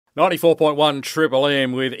94.1 Triple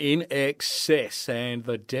M with In Excess and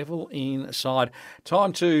the Devil Inside.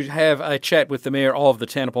 Time to have a chat with the Mayor of the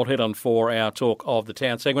town of Port Hedland for our Talk of the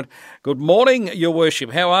Town segment. Good morning, Your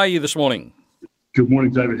Worship. How are you this morning? Good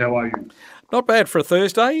morning, David. How are you? Not bad for a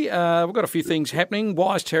Thursday. We've got a few things happening.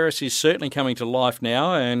 Wise Terrace is certainly coming to life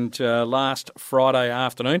now, and last Friday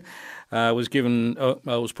afternoon was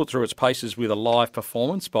put through its paces with a live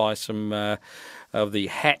performance by some of the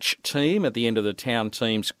Hatch team at the end of the town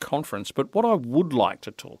team's conference. But what I would like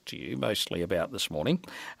to talk to you mostly about this morning,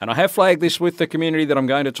 and I have flagged this with the community that I'm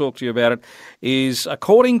going to talk to you about it, is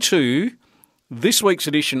according to this week's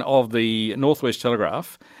edition of the Northwest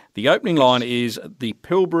Telegraph, the opening line is the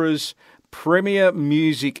Pilbara's premier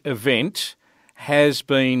music event has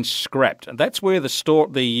been scrapped. And that's where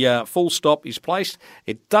the full stop is placed.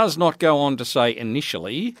 It does not go on to say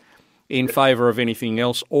initially in favour of anything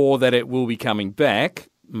else or that it will be coming back.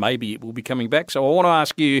 Maybe it will be coming back. So I want to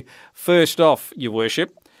ask you, first off, Your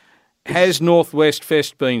Worship, has Northwest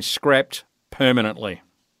Fest been scrapped permanently?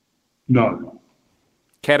 No.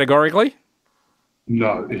 Categorically?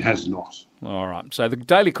 No, it has not. All right. So the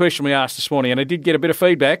daily question we asked this morning, and I did get a bit of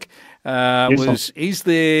feedback, was is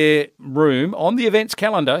there room on the events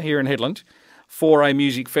calendar here in Hedland for a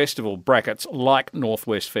music festival, brackets, like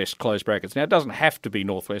Northwest Fest, close brackets. Now, it doesn't have to be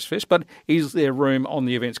Northwest Fest, but is there room on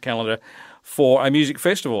the events calendar for a music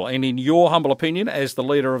festival? And in your humble opinion, as the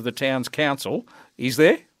leader of the town's council, is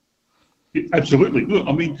there? Yeah, absolutely. Look,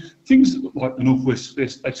 I mean, things like the Northwest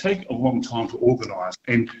Fest, they take a long time to organise.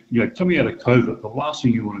 And, coming out of COVID, the last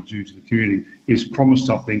thing you want to do to the community is promise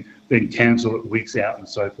something, then cancel it weeks out and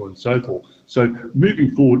so forth and so forth. So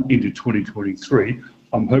moving forward into 2023,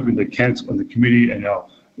 I'm hoping the council and the committee and our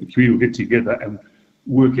community will get together and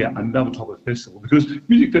work out another type of festival, because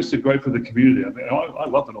music fests are great for the community. I mean, I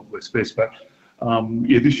love the Northwest Fest, but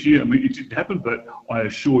this year, it didn't happen, but I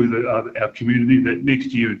assure you that our community that next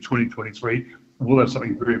year in 2023 we'll have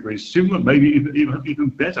something very, very similar, maybe even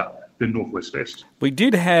better than Northwest Fest. We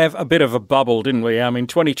did have a bit of a bubble, didn't we? I mean,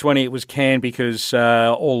 2020 it was canned because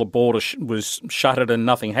all the border was shuttered and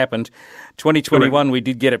nothing happened. 2021 Correct. We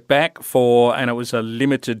did get it back and it was a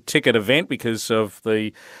limited ticket event because of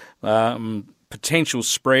the potential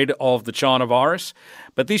spread of the China virus.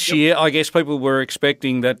 But this year, I guess people were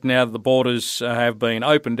expecting that now that the borders have been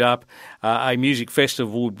opened up, a music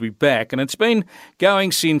festival would be back. And it's been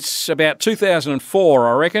going since about 2004,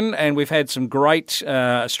 I reckon, and we've had some great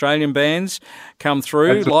Australian bands come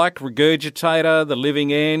through, like Regurgitator, The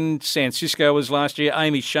Living End, San Cisco was last year,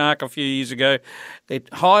 Amy Shark a few years ago.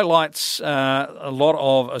 It highlights a lot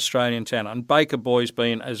of Australian talent, and Baker Boy's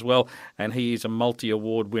been as well, and he is a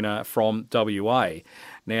multi-award winner from WA.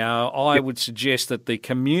 Now, I would suggest that the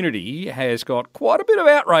community has got quite a bit of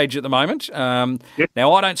outrage at the moment.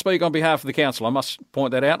 Now, I don't speak on behalf of the council. I must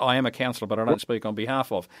point that out. I am a councillor, but I don't speak on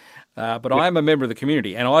behalf of. But I am a member of the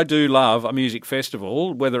community, and I do love a music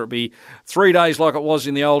festival, whether it be 3 days like it was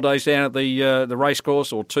in the old days down at the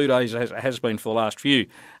racecourse, or 2 days as it has been for the last few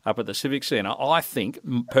up at the Civic Centre. I think,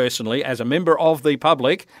 personally, as a member of the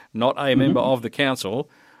public, not a member of the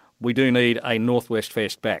council, we do need a Northwest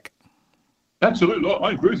Fest back. Absolutely,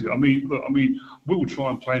 I agree with you. I mean, we will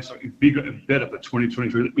try and plan something bigger and better for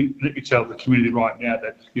 2023. Let me tell the community right now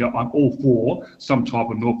that I'm all for some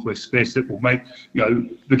type of Northwest Fest that will make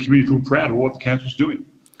the community feel proud of what the council's doing.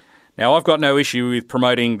 Now, I've got no issue with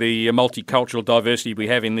promoting the multicultural diversity we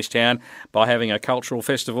have in this town by having a cultural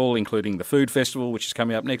festival, including the food festival, which is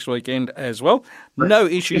coming up next weekend as well. No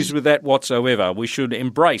issues with that whatsoever. We should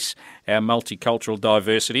embrace our multicultural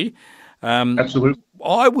diversity. Absolutely.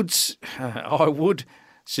 I would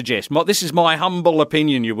suggest, this is my humble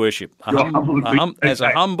opinion, Your Worship, as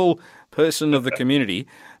a humble person of the community,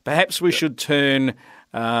 perhaps we should turn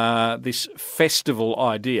this festival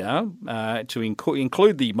idea to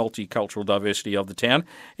include the multicultural diversity of the town,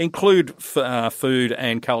 include food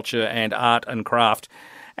and culture and art and craft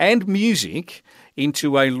and music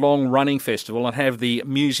into a long-running festival, and have the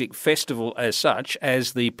music festival as such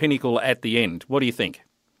as the pinnacle at the end. What do you think?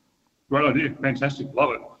 Great idea. Fantastic.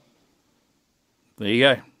 Love it. There you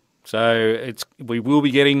go. So we will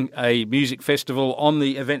be getting a music festival on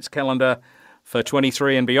the events calendar for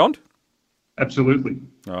 23 and beyond? Absolutely.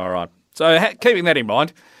 All right. So keeping that in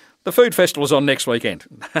mind, the food festival is on next weekend.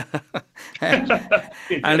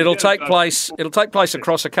 And it'll take place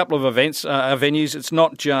across a couple of venues. It's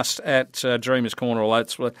not just at Dreamers Corner,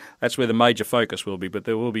 although that's where the major focus will be, but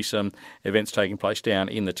there will be some events taking place down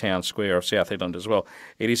in the town square of South Hedland as well.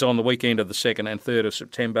 It is on the weekend of the 2nd and 3rd of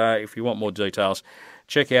September. If you want more details,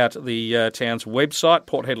 check out the town's website,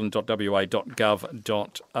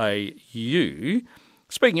 porthedland.wa.gov.au.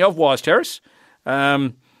 Speaking of Wise Terrace,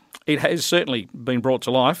 It has certainly been brought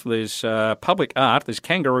to life. There's public art. There's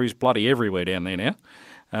kangaroos bloody everywhere down there now.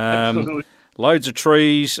 Absolutely. Loads of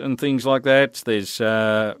trees and things like that. There's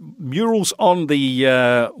murals on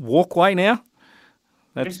the walkway now.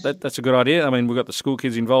 That's a good idea. I mean, we've got the school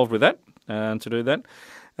kids involved with that to do that.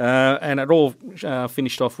 And it all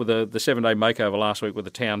finished off with the 7-day makeover last week with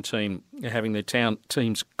the town team having their town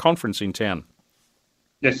team's conference in town.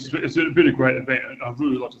 Yes, it's been a great event, and I'd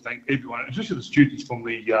really like to thank everyone, especially the students from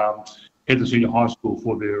the Headland Senior High School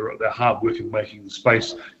for their hard work in making the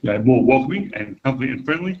space more welcoming and comfy and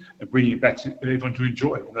friendly, and bringing it back to everyone to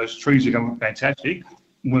enjoy. And those trees are going fantastic.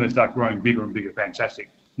 When they start growing bigger and bigger,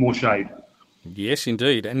 fantastic. More shade. Yes,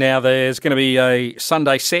 indeed. And now there's going to be a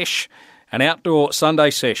Sunday sesh, an outdoor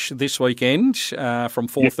Sunday sesh this weekend from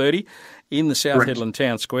 4:30 in the South Headland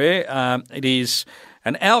Town Square. It is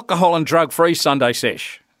an alcohol and drug-free Sunday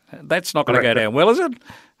sesh. That's not going to go down well, is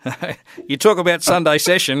it? You talk about Sunday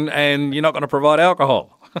session and you're not going to provide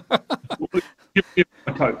alcohol. Give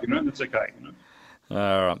a Coke, that's okay.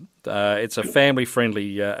 All right. It's a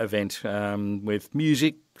family-friendly event with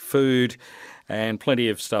music, food, and plenty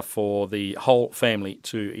of stuff for the whole family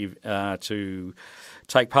to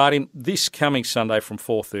take part in this coming Sunday from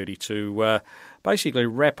 4:30 to basically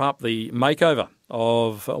wrap up the makeover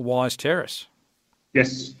of Wise Terrace.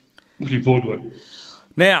 Yes, looking forward to it.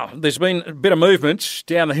 Now, there's been a bit of movement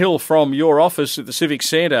down the hill from your office at the Civic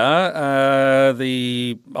Centre.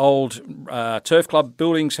 The old Turf Club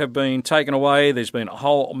buildings have been taken away. There's been a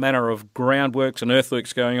whole manner of groundworks and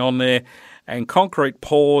earthworks going on there, and concrete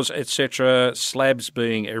pours, etc., slabs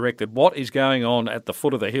being erected. What is going on at the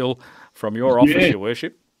foot of the hill from your office, Your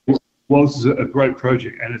Worship? Well, this is a great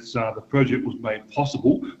project, and it's the project was made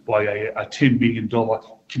possible by a $10 million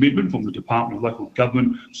commitment from the Department of Local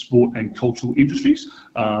Government, Sport and Cultural Industries.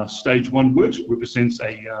 Stage 1 works represents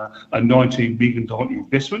a $19 million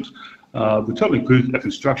investment. The total includes the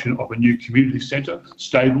construction of a new community centre,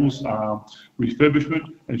 stables, refurbishment,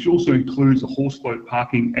 and it also includes the horse float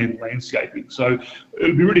parking and landscaping. So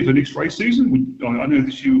it'll be ready for next race season. I know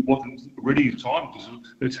this year wasn't ready in time because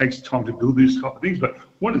it takes time to build these type of things, but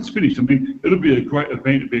when it's finished, I mean, it'll be a great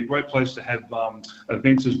event. It'll be a great place to have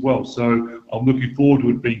events as well. So I'm looking forward to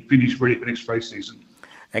it being finished, ready for next race season.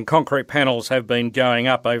 And concrete panels have been going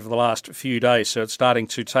up over the last few days, so it's starting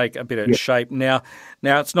to take a bit of shape now.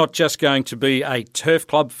 Now, it's not just going to be a turf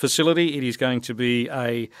club facility. It is going to be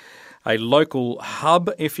a local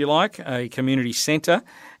hub, if you like, a community centre,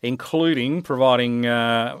 including providing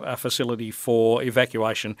a facility for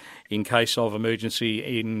evacuation in case of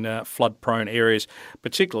emergency in flood-prone areas,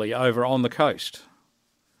 particularly over on the coast.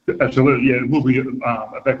 Absolutely, yeah. It will be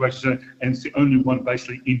evacuation centre, and it's the only one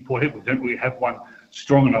basically in Port Hedland. We don't really have one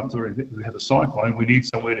strong enough to have a cyclone. We need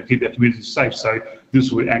somewhere to keep our community safe, so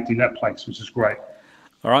this will act in that place, which is great.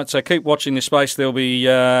 All right, so keep watching this space. There'll be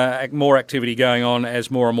more activity going on as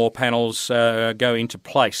more and more panels go into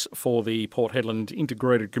place for the Port Hedland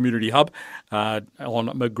Integrated Community Hub on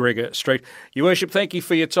McGregor Street. Your Worship, thank you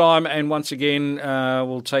for your time, and once again,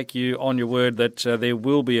 we'll take you on your word that there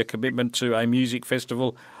will be a commitment to a music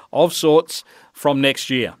festival of sorts from next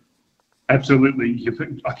year. Absolutely.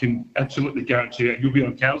 I can absolutely guarantee it. You'll be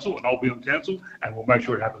on council and I'll be on council and we'll make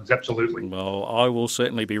sure it happens. Absolutely. Well, I will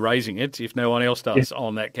certainly be raising it if no one else does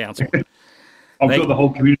on that council. I'm sure the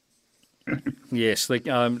whole community. Yes,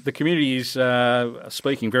 the community is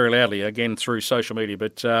speaking very loudly, again, through social media.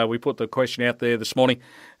 But we put the question out there this morning,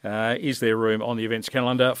 is there room on the events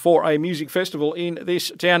calendar for a music festival in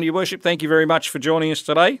this town? Your Worship, thank you very much for joining us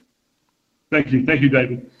today. Thank you. Thank you,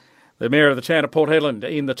 David. The Mayor of the town of Port Hedland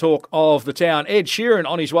in the talk of the town. Ed Sheeran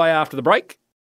on his way after the break.